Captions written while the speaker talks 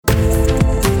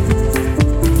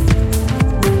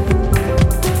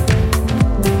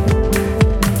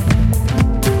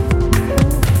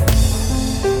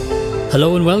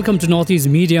Hello and welcome to Northeast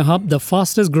Media Hub, the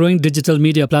fastest growing digital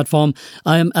media platform.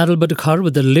 I am Adalbert Khar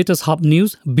with the latest Hub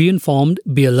news. Be informed,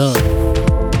 be alert.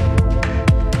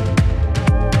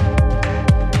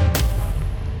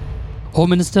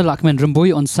 Home Minister Lakshman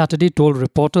Rimboy on Saturday told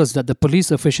reporters that the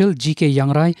police official G.K.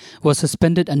 Yangrai was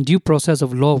suspended and due process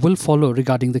of law will follow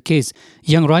regarding the case.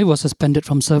 Yangrai was suspended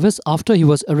from service after he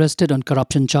was arrested on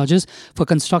corruption charges for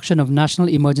construction of National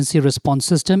Emergency Response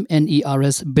System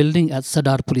NERS building at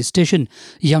Sadar Police Station.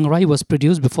 Yangrai was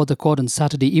produced before the court on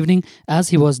Saturday evening as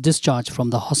he was discharged from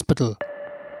the hospital.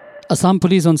 Assam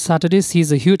Police on Saturday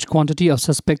seized a huge quantity of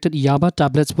suspected Yaba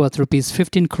tablets worth Rs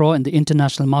 15 crore in the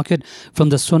international market from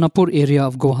the Sonapur area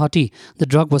of Guwahati. The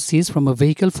drug was seized from a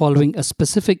vehicle following a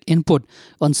specific input.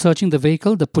 On searching the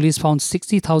vehicle, the police found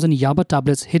 60,000 Yaba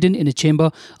tablets hidden in a chamber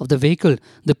of the vehicle.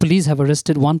 The police have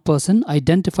arrested one person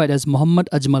identified as Muhammad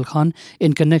Ajmal Khan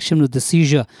in connection with the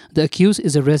seizure. The accused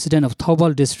is a resident of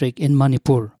Thoubal district in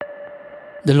Manipur.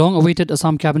 The long-awaited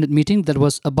Assam Cabinet meeting that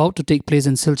was about to take place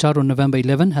in Silchar on November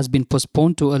 11 has been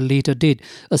postponed to a later date.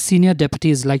 A senior deputy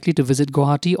is likely to visit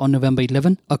Guwahati on November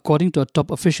 11, according to a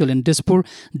top official in Dispur.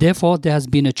 Therefore, there has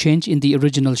been a change in the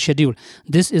original schedule.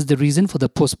 This is the reason for the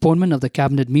postponement of the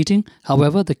Cabinet meeting.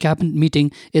 However, the Cabinet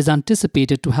meeting is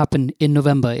anticipated to happen in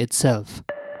November itself.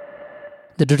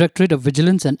 The Directorate of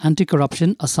Vigilance and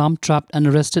Anti-Corruption, Assam, trapped and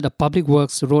arrested a Public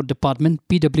Works Road Department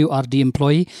PWRD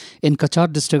employee in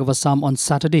Kachar district of Assam on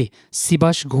Saturday.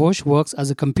 Sibash Ghosh works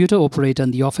as a computer operator in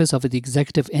the office of the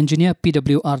Executive Engineer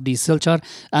PWRD Silchar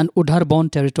and Udharbon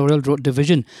Territorial Road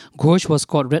Division. Ghosh was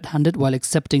caught red-handed while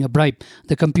accepting a bribe.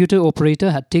 The computer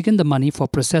operator had taken the money for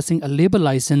processing a labour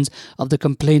license of the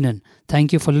complainant.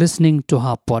 Thank you for listening to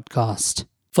Hub Podcast.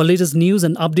 For latest news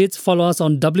and updates, follow us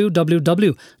on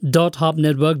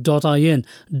www.hubnetwork.in.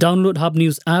 Download Hub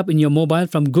News app in your mobile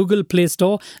from Google Play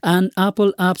Store and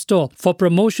Apple App Store. For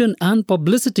promotion and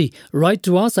publicity, write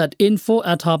to us at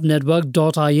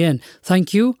info@hubnetwork.in.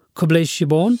 Thank you. Kublesh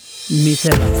Shibon,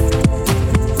 Mithela.